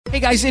Hey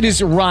guys, it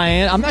is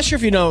Ryan. I'm not sure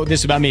if you know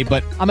this about me,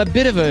 but I'm a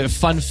bit of a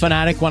fun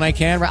fanatic when I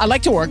can. I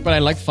like to work, but I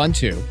like fun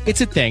too. It's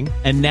a thing.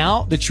 And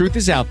now the truth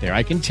is out there.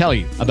 I can tell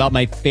you about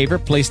my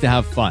favorite place to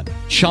have fun.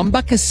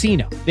 Chumba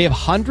Casino. They have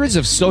hundreds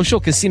of social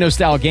casino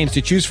style games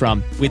to choose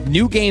from with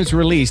new games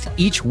released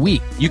each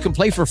week. You can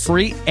play for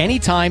free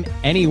anytime,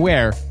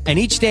 anywhere. And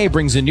each day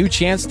brings a new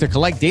chance to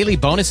collect daily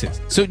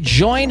bonuses. So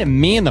join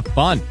me in the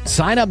fun.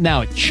 Sign up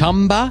now at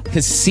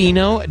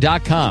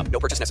ChumbaCasino.com. No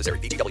purchase necessary.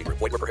 VGW Group.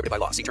 Void where prohibited by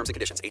law. See terms and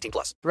conditions.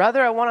 18+.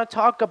 Rather, I want to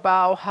talk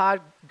about how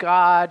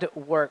God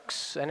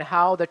works and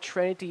how the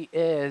Trinity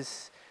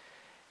is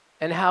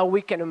and how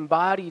we can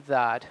embody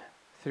that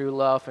through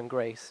love and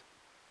grace.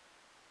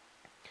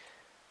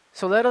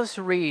 So let us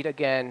read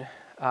again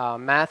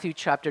Matthew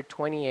chapter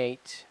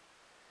 28,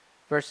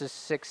 verses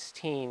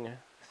 16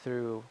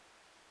 through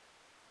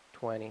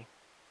 20.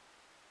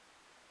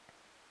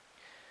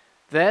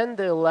 Then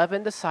the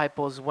 11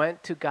 disciples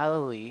went to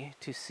Galilee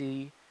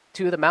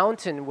to the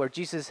mountain where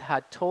Jesus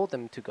had told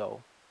them to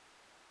go.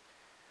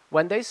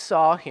 When they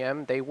saw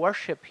him, they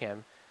worshipped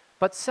him,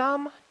 but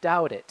some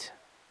doubted.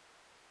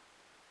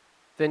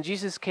 Then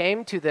Jesus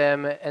came to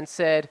them and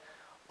said,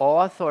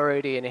 "All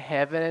authority in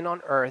heaven and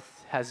on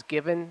earth has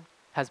been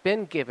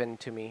given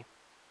to me.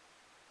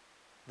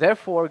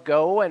 Therefore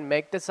go and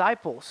make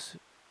disciples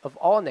of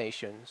all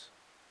nations,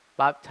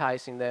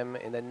 baptizing them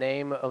in the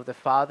name of the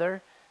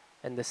Father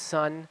and the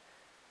Son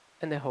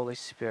and the Holy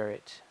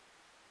Spirit,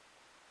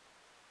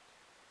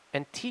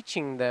 and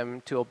teaching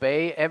them to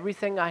obey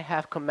everything I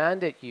have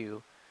commanded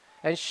you.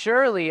 And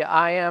surely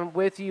I am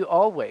with you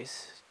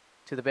always,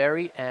 to the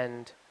very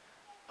end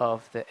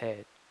of the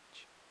age."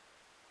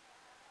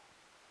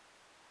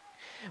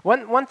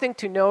 One thing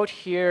to note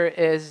here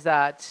is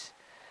that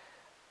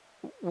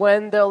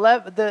when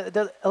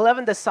the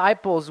 11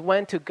 disciples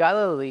went to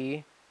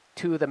Galilee,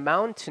 to the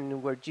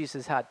mountain where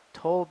Jesus had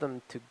told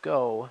them to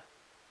go,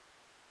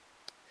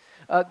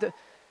 the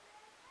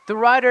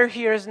writer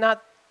here is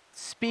not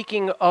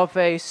speaking of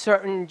a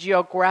certain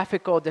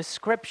geographical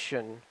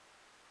description.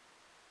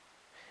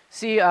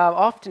 See,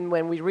 often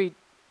when we read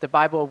the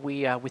Bible,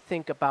 we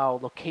think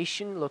about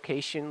location,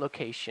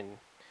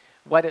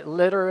 what it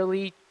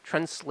literally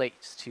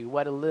translates to,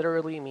 what it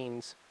literally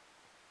means.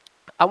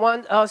 I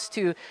want us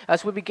to,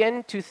 as we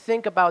begin to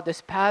think about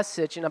this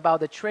passage and about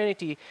the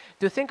Trinity,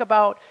 to think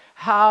about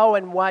how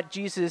and what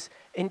Jesus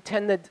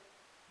intended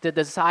the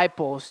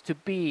disciples to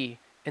be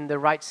in the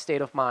right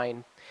state of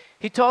mind.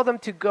 He told them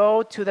to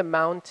go to the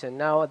mountain.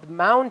 Now, the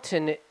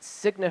mountain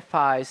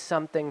signifies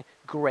something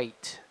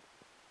great.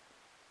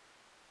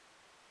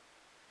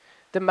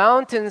 The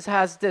mountains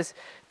has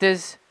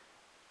this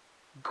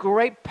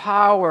great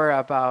power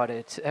about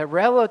it, a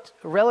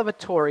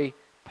revelatory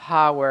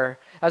power.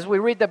 As we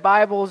read the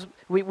Bibles,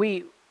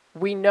 we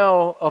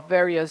know of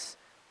various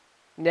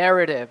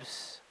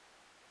narratives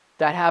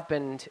that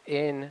happened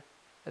in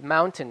a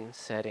mountain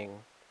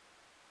setting.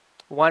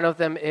 One of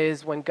them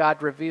is when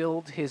God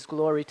revealed his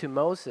glory to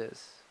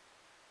Moses.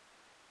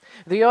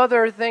 The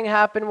other thing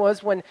happened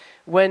was when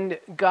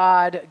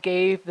God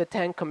gave the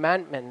 10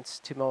 Commandments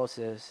to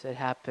Moses. It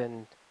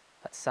happened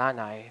at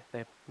Sinai,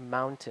 the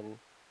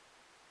mountain.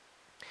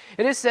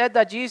 It is said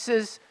that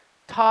Jesus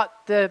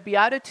taught the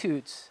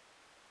Beatitudes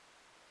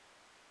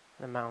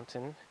on the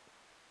mountain.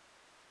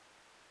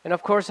 And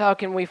of course, how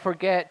can we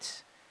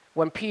forget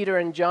when Peter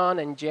and John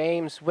and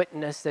James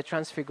witnessed the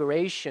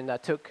transfiguration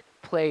that took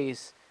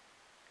place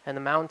in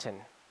the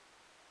mountain?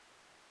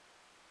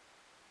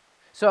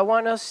 So I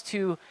want us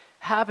to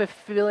have a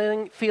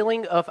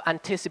feeling of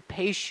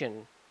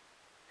anticipation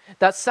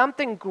that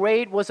something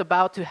great was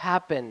about to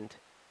happen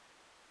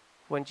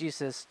when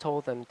Jesus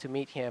told them to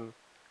meet him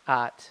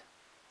at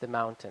the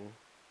mountain.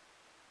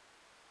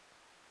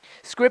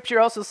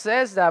 Scripture also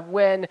says that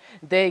when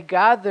they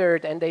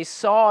gathered and they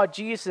saw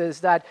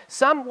Jesus, that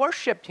some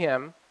worshiped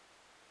him,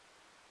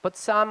 but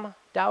some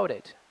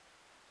doubted.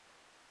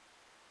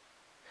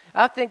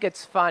 I think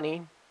it's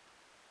funny,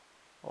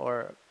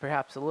 or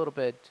perhaps a little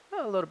bit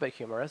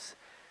humorous,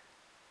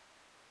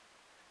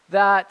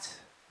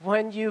 that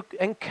when you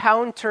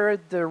encounter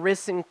the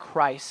risen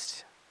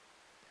Christ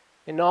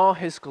in all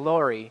his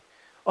glory,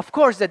 of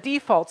course the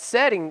default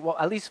setting, well,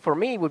 at least for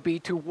me, would be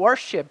to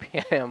worship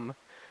him.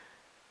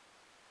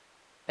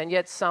 And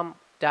yet some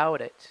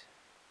doubt it.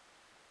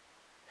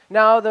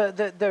 Now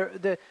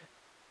the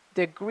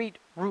Greek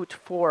root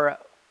for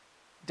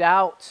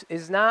doubt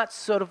is not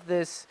sort of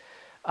this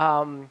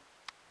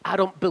I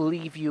don't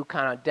believe you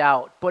kind of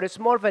doubt, but it's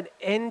more of an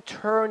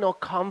internal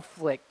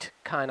conflict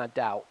kind of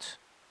doubt.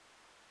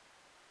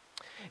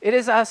 It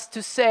is as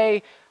to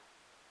say,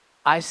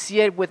 I see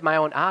it with my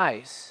own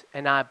eyes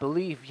and I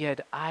believe,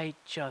 yet I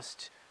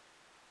just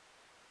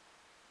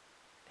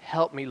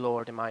help me,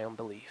 Lord, in my own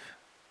belief.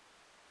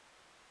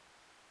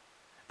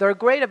 There are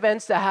great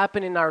events that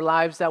happen in our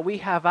lives that we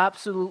have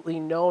absolutely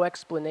no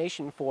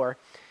explanation for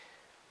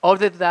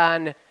other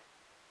than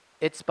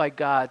it's by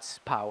God's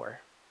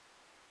power.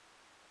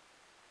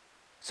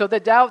 So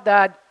the doubt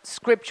that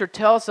Scripture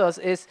tells us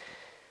is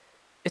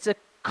it's a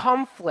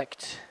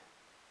conflict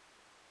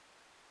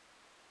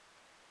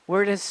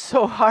where it is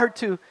so hard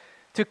to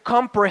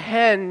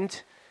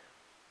comprehend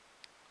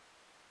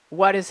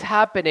what is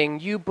happening.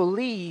 You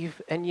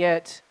believe and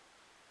yet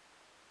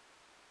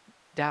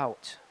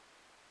doubt.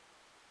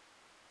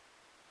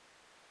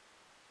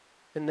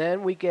 And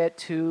then we get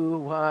to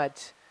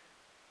what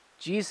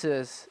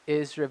Jesus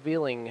is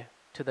revealing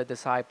to the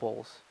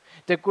disciples.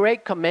 The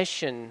Great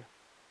Commission.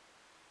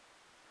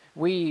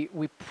 We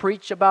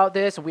preach about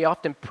this. We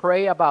often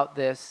pray about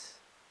this.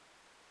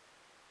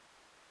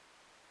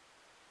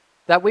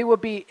 That we will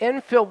be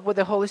infilled with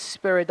the Holy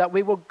Spirit. That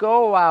we will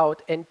go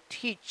out and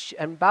teach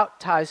and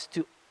baptize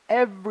to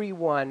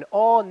everyone,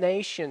 all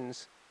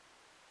nations.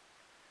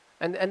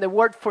 And the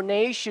word for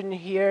nation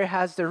here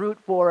has the root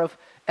word of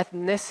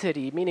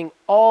ethnicity, meaning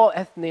all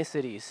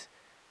ethnicities,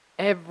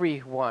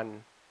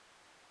 everyone.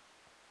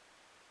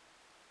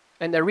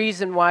 And the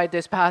reason why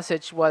this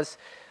passage was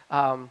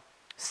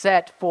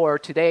set for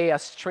today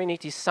as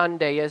Trinity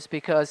Sunday is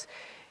because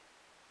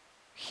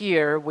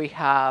here we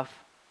have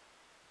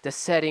the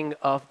setting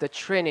of the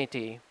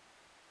Trinity,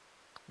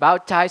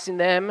 baptizing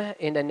them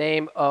in the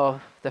name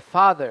of the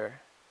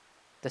Father,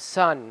 the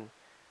Son,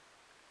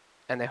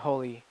 and the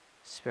Holy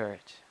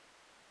Spirit.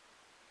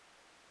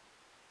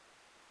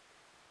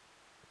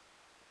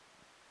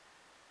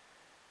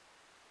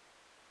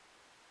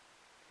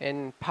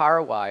 In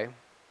Paraguay,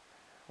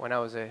 when I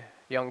was a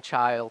young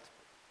child,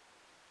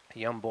 a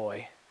young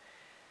boy,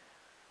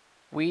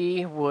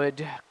 we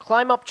would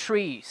climb up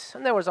trees,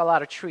 and there was a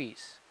lot of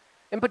trees.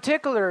 In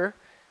particular,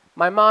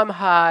 my mom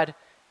had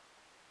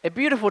a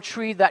beautiful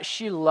tree that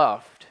she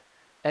loved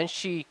and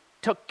she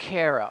took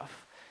care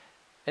of,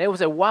 and it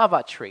was a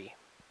guava tree.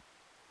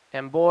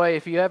 And boy,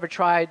 if you ever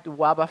tried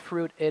guava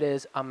fruit, it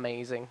is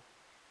amazing.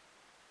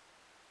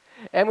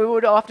 And we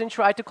would often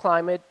try to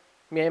climb it,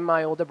 me and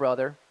my older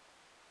brother.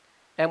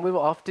 And we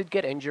will often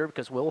get injured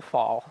because we'll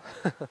fall.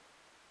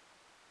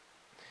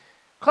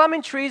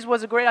 Climbing trees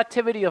was a great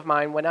activity of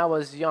mine when I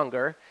was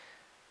younger.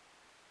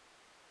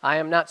 I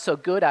am not so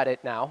good at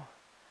it now.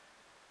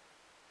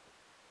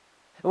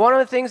 One of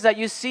the things that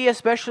you see,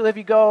 especially if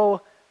you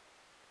go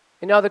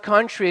in other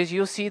countries,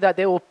 you'll see that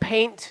they will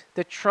paint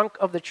the trunk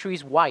of the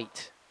trees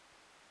white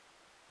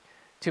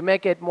to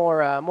make it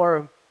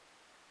more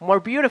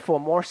beautiful,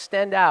 more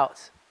stand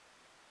out.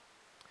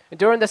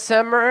 During the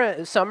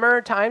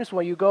summer times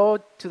when you go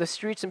to the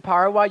streets in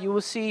Paraguay, you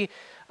will see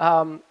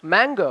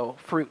mango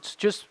fruits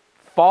just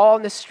fall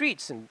on the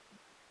streets and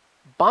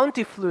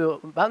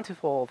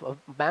bountiful of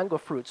mango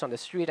fruits on the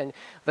street, and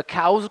the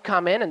cows will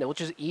come in and they will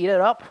just eat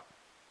it up.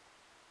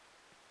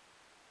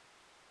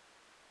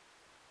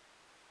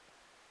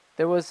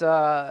 There was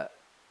a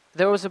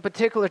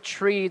particular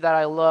tree that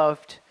I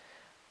loved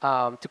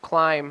to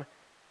climb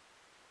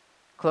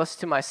close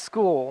to my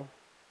school,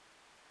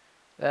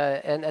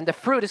 and the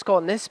fruit is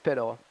called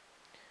nispero,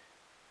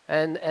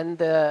 and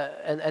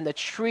the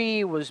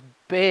tree was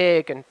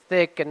big and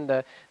thick, and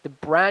the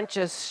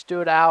branches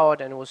stood out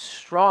and it was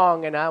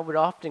strong, and I would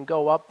often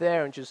go up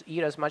there and just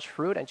eat as much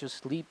fruit and just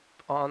sleep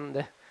on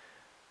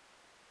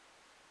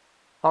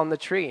the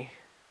tree.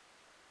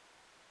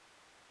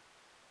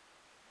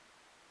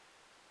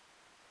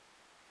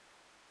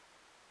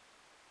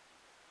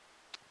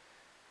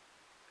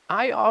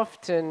 I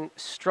often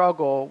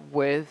struggle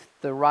with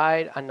the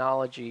right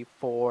analogy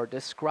for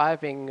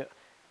describing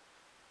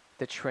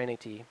the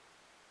Trinity.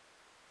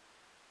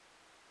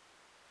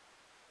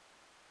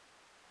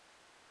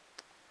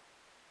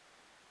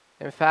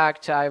 In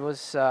fact, I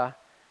was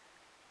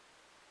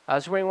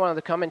reading one of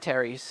the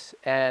commentaries,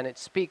 and it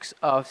speaks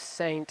of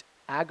Saint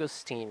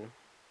Augustine.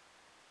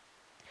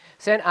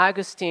 Saint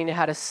Augustine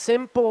had a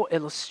simple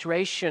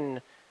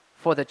illustration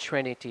for the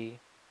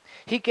Trinity.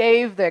 He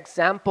gave the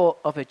example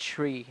of a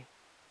tree.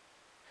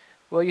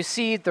 Well, you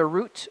see, the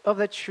root of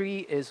the tree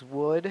is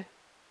wood.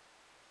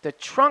 The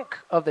trunk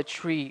of the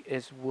tree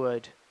is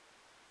wood.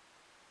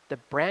 The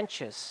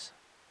branches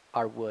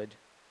are wood.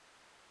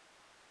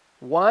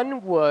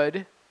 One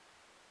wood,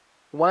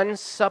 one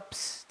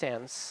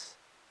substance,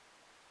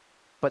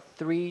 but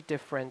three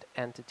different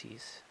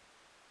entities.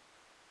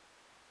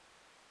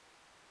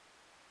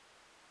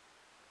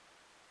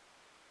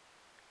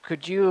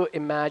 Could you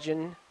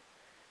imagine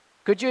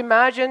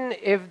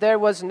if there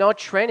was no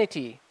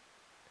Trinity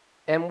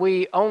and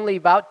we only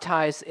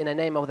baptize in the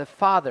name of the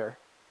Father?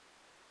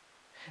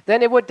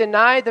 Then it would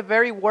deny the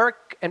very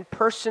work and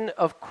person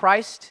of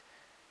Christ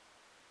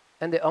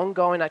and the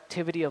ongoing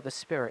activity of the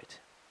Spirit.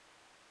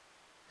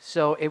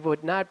 So it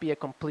would not be a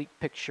complete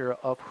picture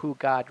of who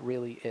God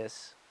really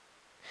is.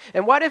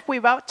 And what if we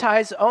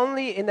baptize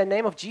only in the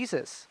name of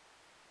Jesus?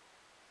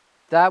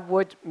 That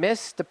would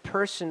miss the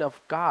person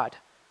of God,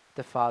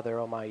 the Father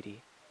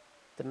Almighty,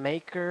 the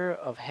maker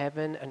of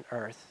heaven and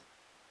earth.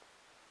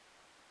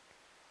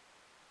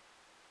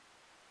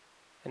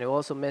 And it will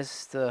also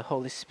miss the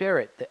Holy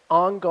Spirit, the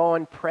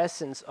ongoing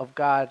presence of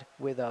God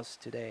with us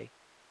today.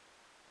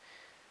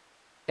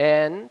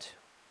 And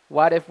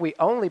what if we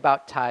only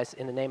baptize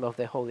in the name of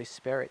the Holy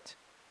Spirit?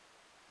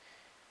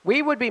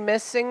 We would be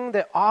missing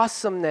the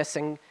awesomeness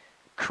and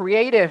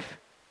creative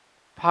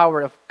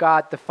power of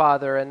God the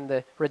Father and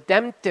the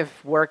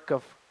redemptive work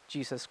of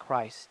Jesus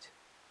Christ.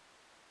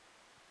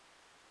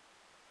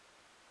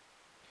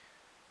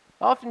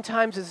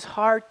 Oftentimes it's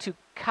hard to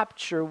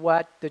capture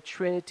what the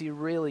Trinity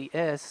really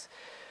is,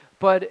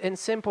 but in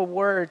simple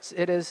words,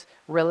 it is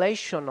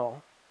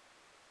relational.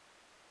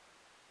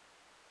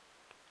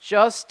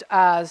 Just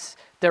as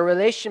the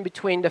relation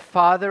between the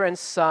Father and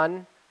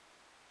Son,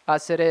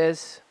 as it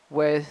is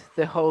with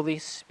the Holy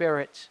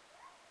Spirit.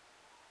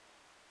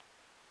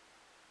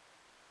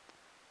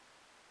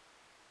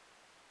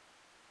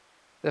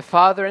 The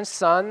Father and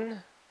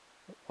Son,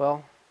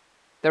 well,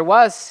 there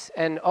was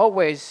and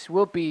always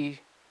will be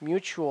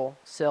mutual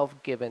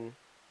self-giving.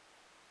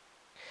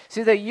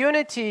 See, the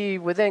unity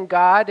within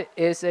God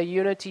is a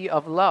unity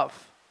of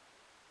love,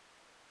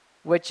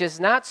 which is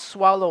not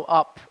swallowed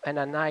up and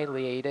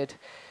annihilated,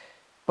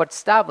 but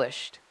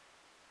established.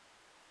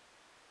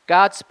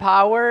 God's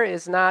power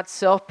is not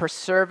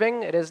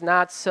self-preserving, it is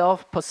not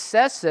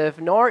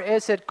self-possessive, nor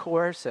is it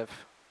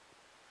coercive.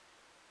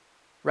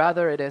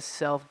 Rather, it is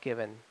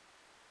self-given.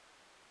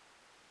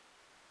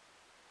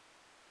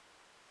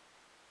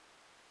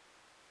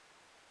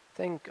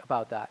 Think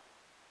about that.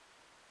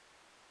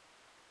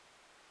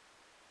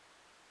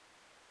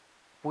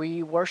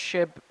 We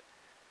worship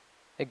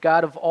a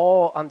God of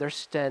all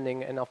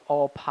understanding and of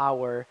all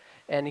power,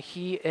 and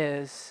He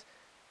is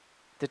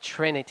the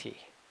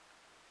Trinity.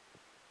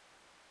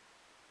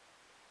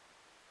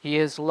 He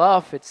is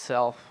love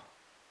itself.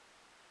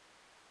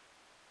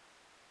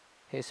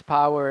 His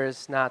power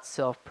is not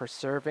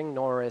self-preserving,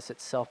 nor is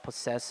it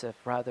self-possessive,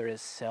 rather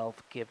is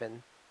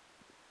self-given.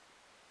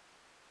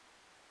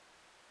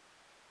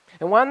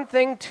 And one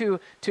thing to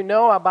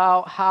know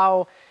about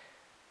how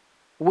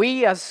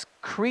we as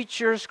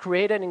creatures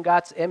created in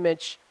God's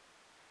image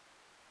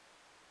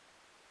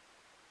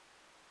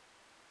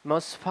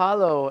must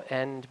follow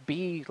and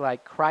be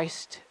like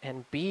Christ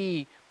and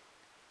be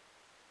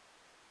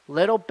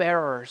little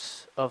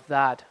bearers of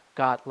that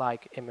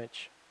God-like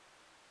image.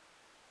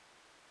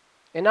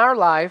 In our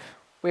life,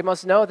 we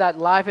must know that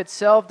life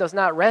itself does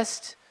not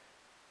rest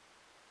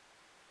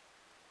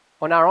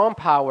on our own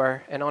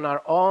power and on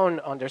our own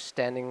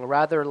understanding.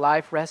 Rather,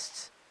 life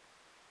rests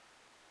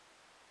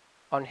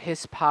on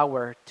His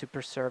power to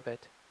preserve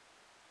it.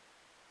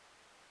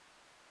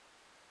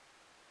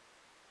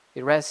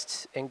 It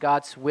rests in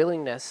God's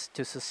willingness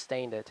to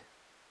sustain it.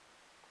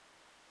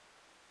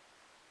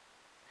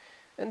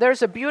 And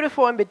there's a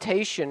beautiful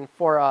invitation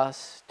for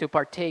us to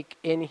partake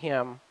in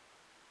Him.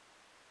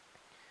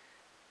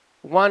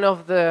 One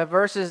of the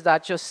verses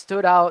that just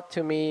stood out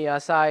to me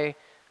as I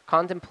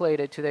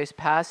contemplated today's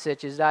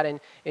passage is that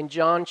in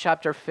John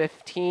chapter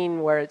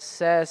 15, where it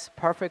says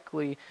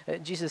perfectly,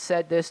 Jesus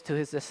said this to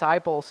His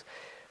disciples,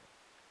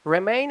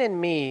 "Remain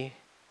in me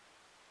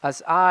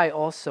as I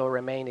also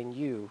remain in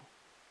you.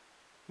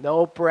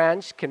 No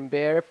branch can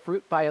bear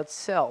fruit by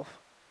itself,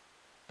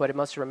 but it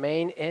must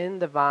remain in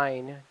the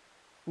vine.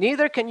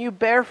 Neither can you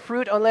bear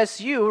fruit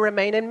unless you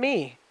remain in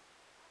me."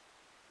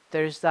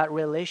 There's that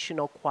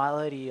relational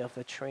quality of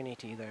the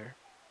Trinity there.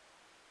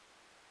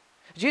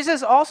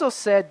 Jesus also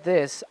said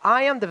this,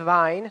 "I am the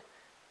vine,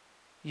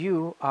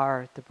 you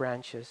are the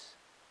branches.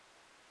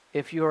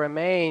 If you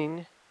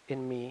remain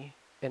in me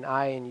and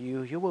I in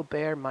you, you will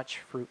bear much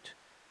fruit.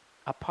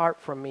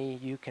 Apart from me,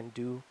 you can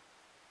do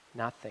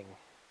nothing.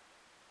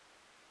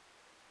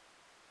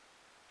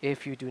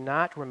 If you do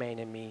not remain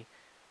in me,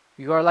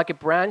 you are like a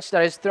branch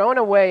that is thrown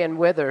away and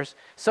withers.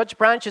 Such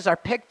branches are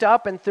picked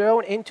up and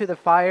thrown into the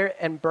fire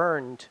and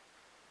burned."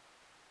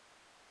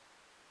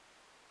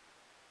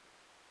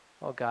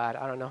 Oh God,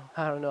 I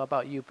don't know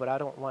about you, but I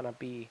don't want to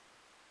be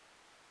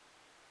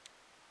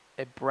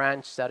a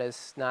branch that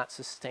is not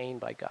sustained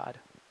by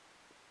God.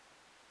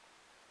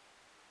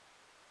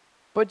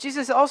 But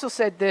Jesus also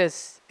said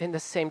this in the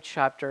same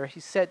chapter.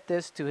 He said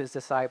this to His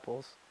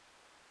disciples.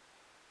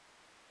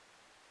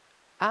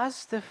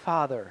 "As the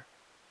Father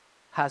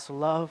has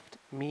loved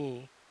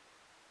me,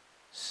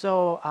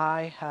 so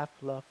I have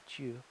loved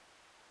you.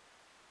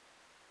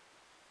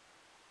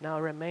 Now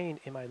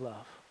remain in my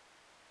love."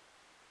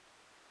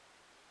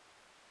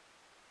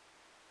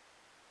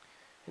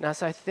 And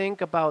as I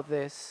think about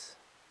this,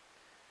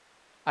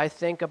 I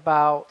think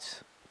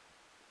about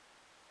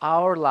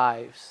our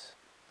lives,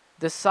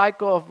 the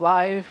cycle of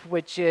life,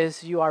 which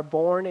is you are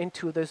born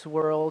into this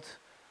world,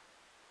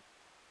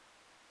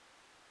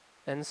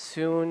 and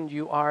soon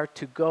you are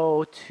to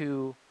go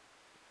to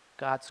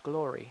God's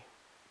glory.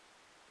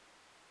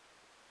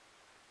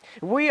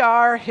 We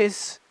are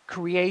His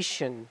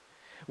creation.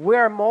 We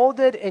are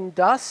molded in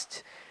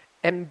dust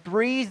and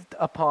breathed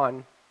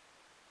upon.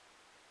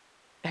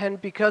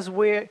 And because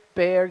we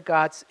bear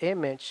God's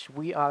image,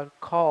 we are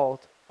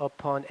called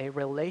upon a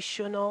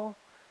relational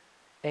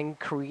and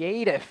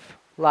creative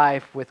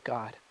life with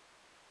God.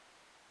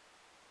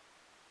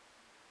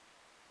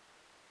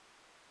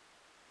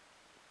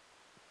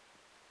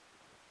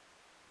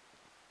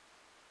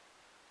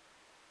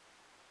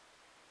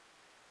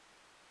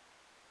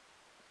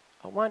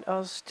 I want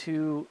us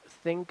to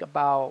think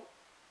about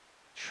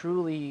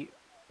truly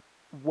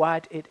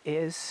what it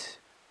is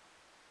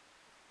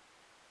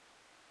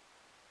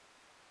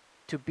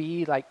to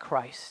be like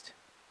Christ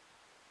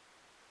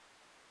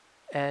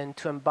and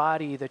to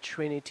embody the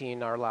Trinity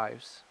in our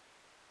lives.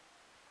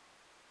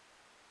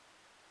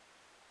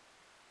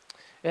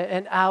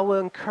 And I will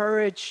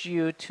encourage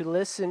you to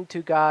listen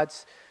to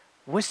God's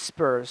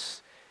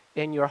whispers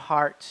in your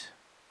heart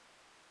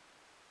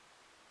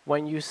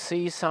when you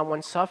see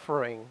someone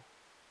suffering,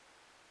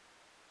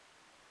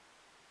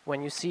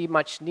 when you see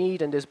much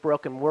need in this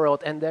broken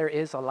world, and there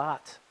is a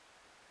lot.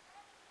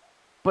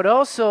 But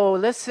also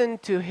listen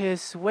to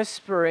His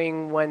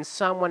whispering when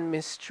someone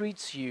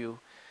mistreats you,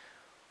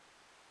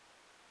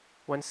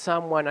 when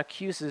someone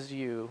accuses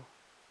you.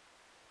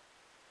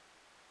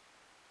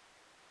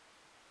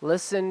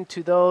 Listen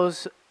to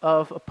those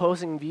of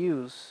opposing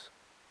views.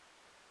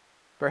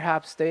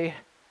 Perhaps they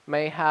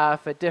may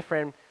have a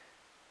different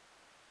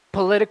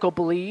political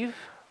belief,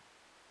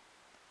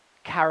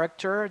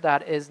 character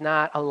that is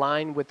not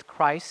aligned with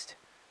Christ.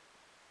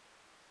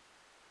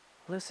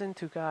 Listen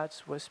to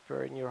God's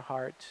whisper in your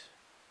heart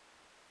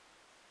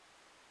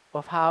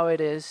of how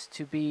it is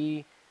to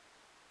be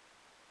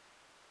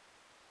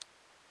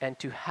and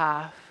to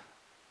have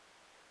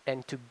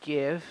and to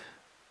give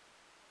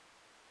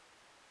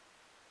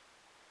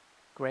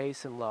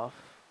grace and love.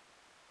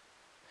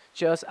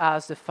 Just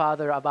as the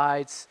Father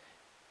abides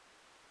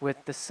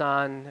with the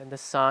Son and the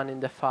Son in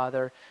the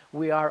Father,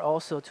 we are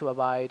also to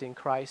abide in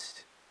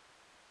Christ.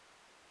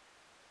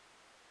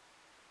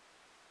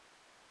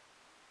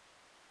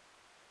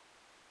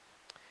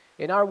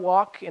 In our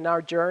walk, in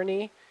our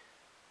journey,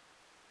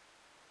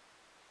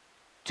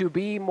 to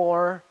be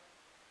more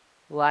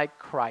like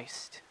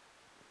Christ,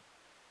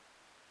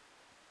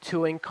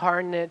 to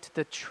incarnate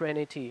the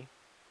Trinity,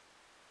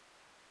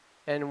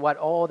 and what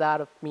all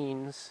that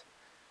means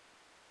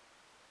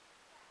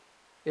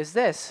is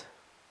this: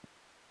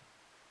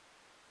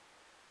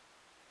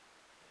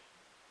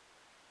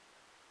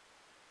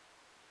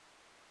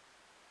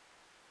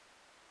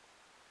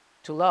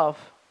 to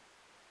love,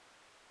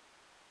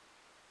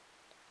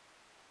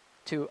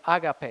 to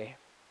agape.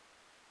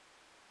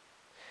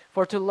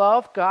 For to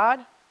love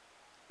God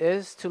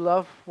is to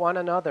love one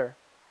another.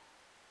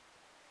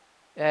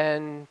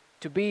 And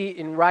to be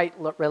in right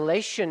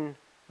relation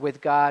with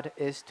God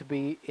is to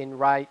be in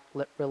right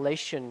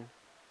relation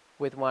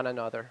with one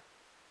another.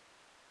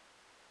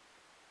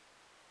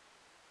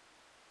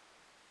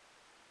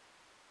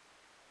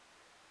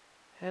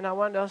 And I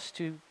want us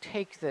to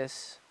take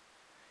this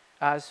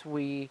as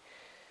we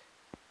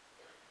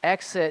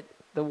exit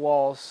the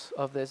walls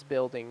of this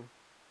building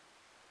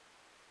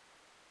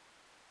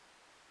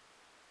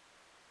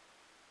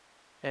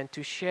and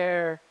to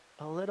share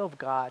a little of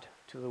God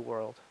to the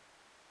world.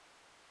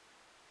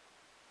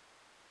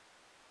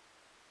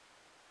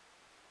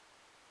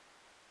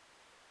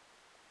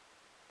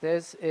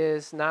 This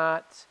is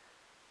not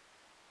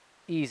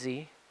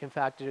easy. In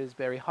fact, it is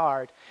very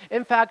hard.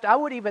 In fact, I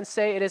would even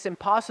say it is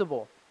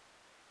impossible.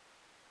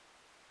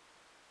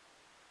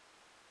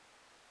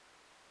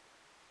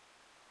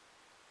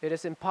 It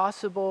is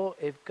impossible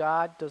if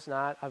God does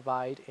not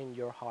abide in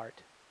your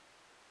heart.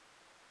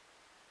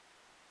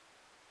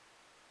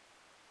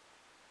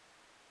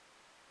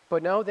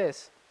 But know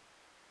this: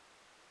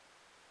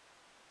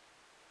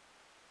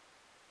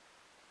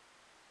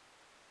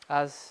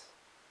 as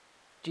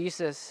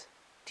Jesus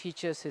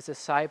teaches his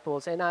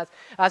disciples, and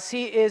as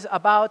he is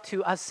about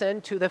to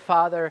ascend to the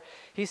Father,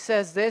 he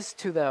says this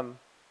to them.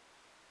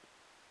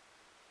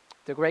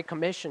 The Great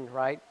Commission,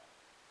 right?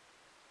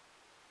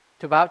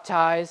 To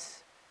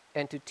baptize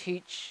and to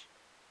teach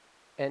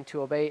and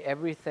to obey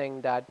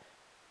everything that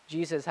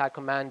Jesus had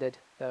commanded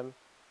them,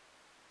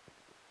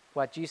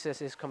 what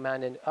Jesus is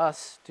commanding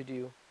us to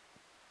do.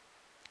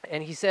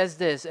 And he says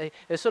this,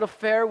 a sort of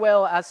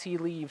farewell as he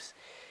leaves.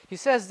 He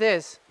says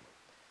this: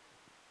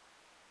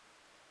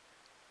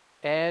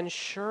 "And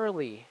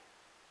surely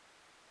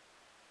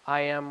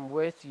I am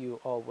with you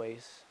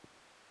always,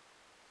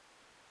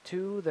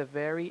 to the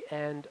very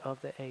end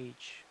of the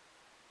age."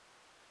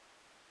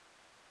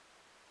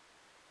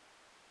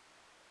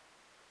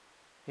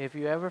 If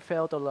you ever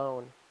felt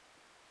alone,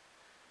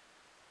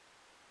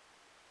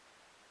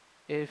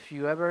 if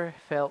you ever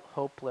felt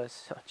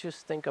hopeless,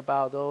 just think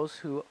about those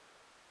who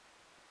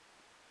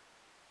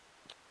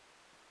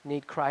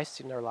need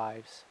Christ in their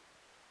lives.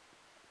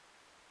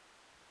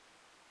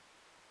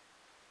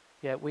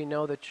 Yet we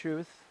know the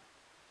truth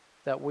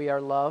that we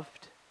are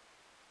loved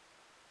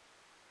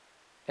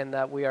and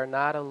that we are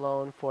not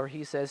alone, for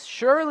he says,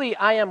 "Surely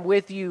I am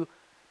with you,"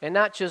 and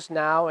not just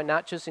now and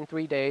not just in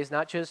 3 days,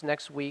 not just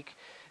next week,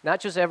 not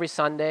just every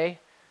Sunday,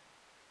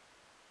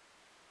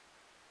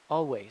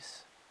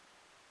 always.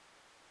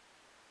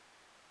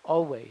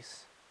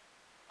 Always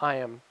I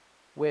am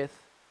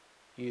with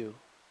you.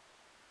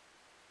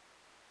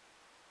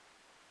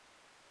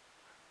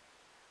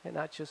 And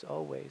not just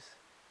always.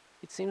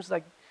 It seems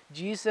like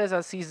Jesus,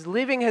 as he's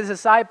leaving his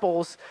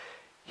disciples,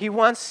 he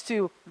wants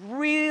to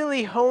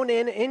really hone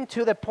in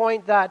into the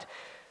point that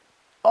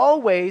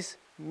always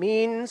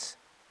means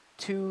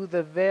to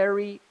the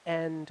very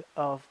end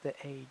of the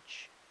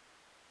age.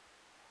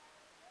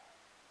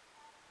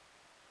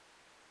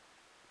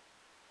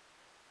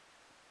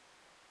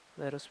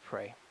 Let us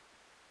pray.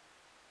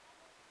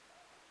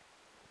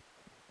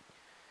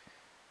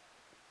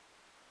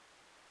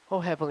 Oh,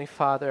 Heavenly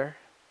Father,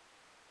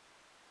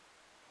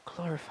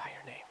 glorify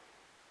your name.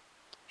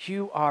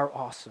 You are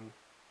awesome.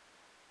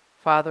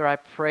 Father, I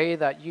pray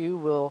that you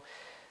will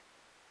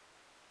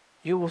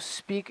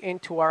speak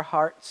into our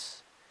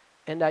hearts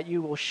and that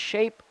you will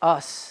shape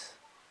us.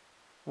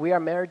 We are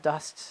mere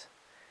dust.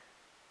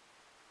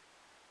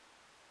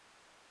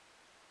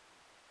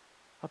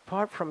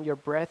 Apart from your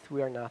breath,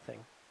 we are nothing.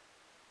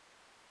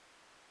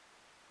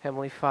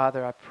 Heavenly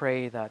Father, I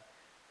pray that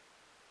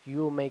you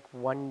will make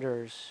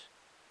wonders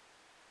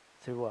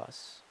through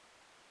us.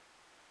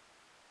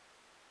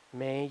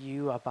 May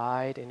you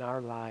abide in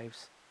our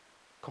lives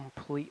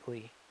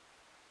completely.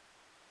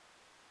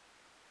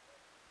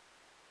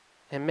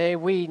 And may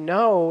we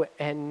know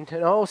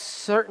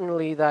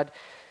certainly that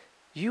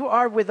you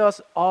are with us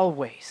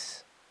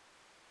always,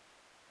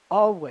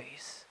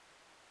 always,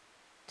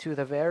 to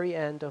the very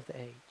end of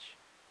the age.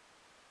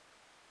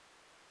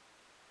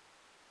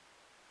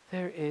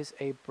 There is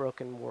a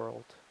broken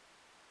world.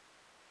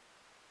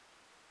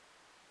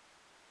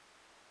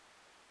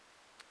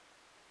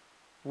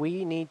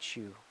 We need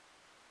you.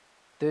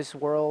 This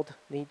world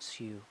needs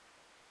you.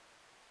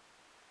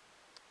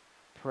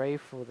 Pray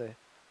for the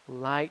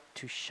light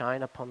to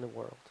shine upon the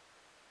world.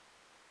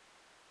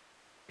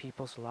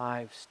 People's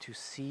lives to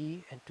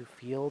see and to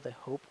feel the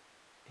hope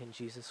in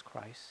Jesus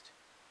Christ.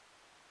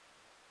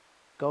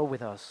 Go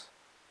with us.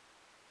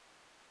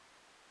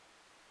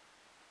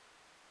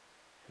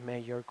 May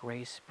your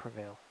grace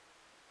prevail.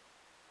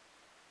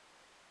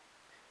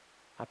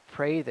 I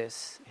pray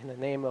this in the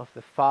name of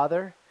the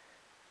Father,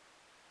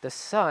 the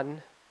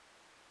Son,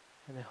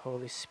 and the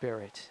Holy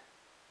Spirit.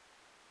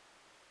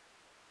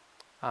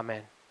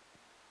 Amen.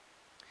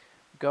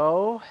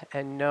 Go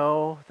and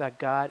know that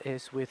God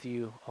is with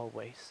you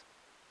always.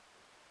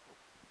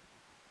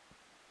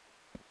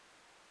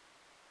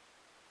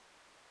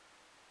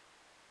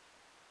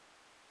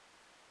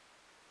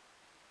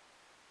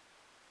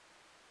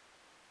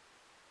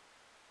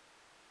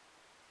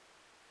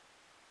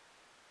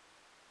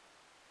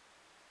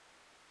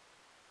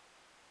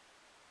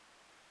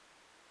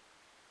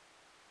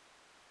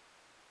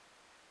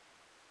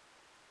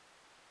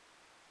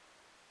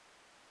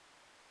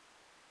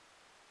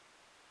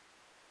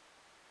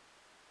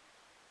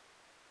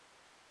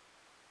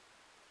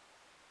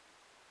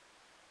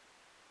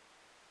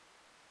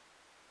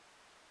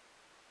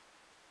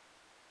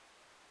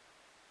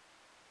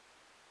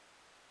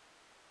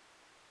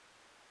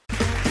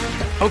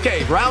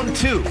 Okay, round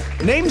two.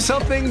 Name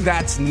something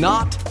that's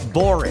not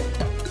boring.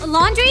 A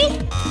laundry?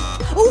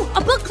 Ooh, a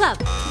book club.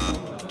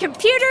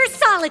 Computer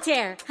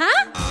solitaire,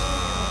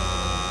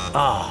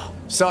 huh?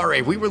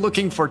 Sorry, we were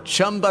looking for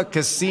Chumba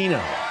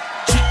Casino.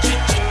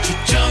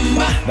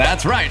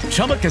 That's right.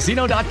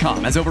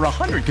 ChumbaCasino.com has over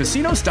 100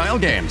 casino-style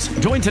games.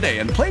 Join today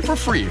and play for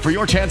free for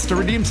your chance to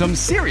redeem some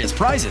serious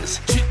prizes.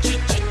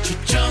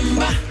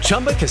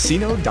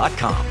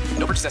 ChumbaCasino.com.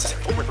 No purchase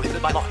necessary. Void where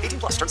prohibited by law. 18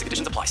 plus terms and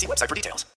conditions apply. See website for details.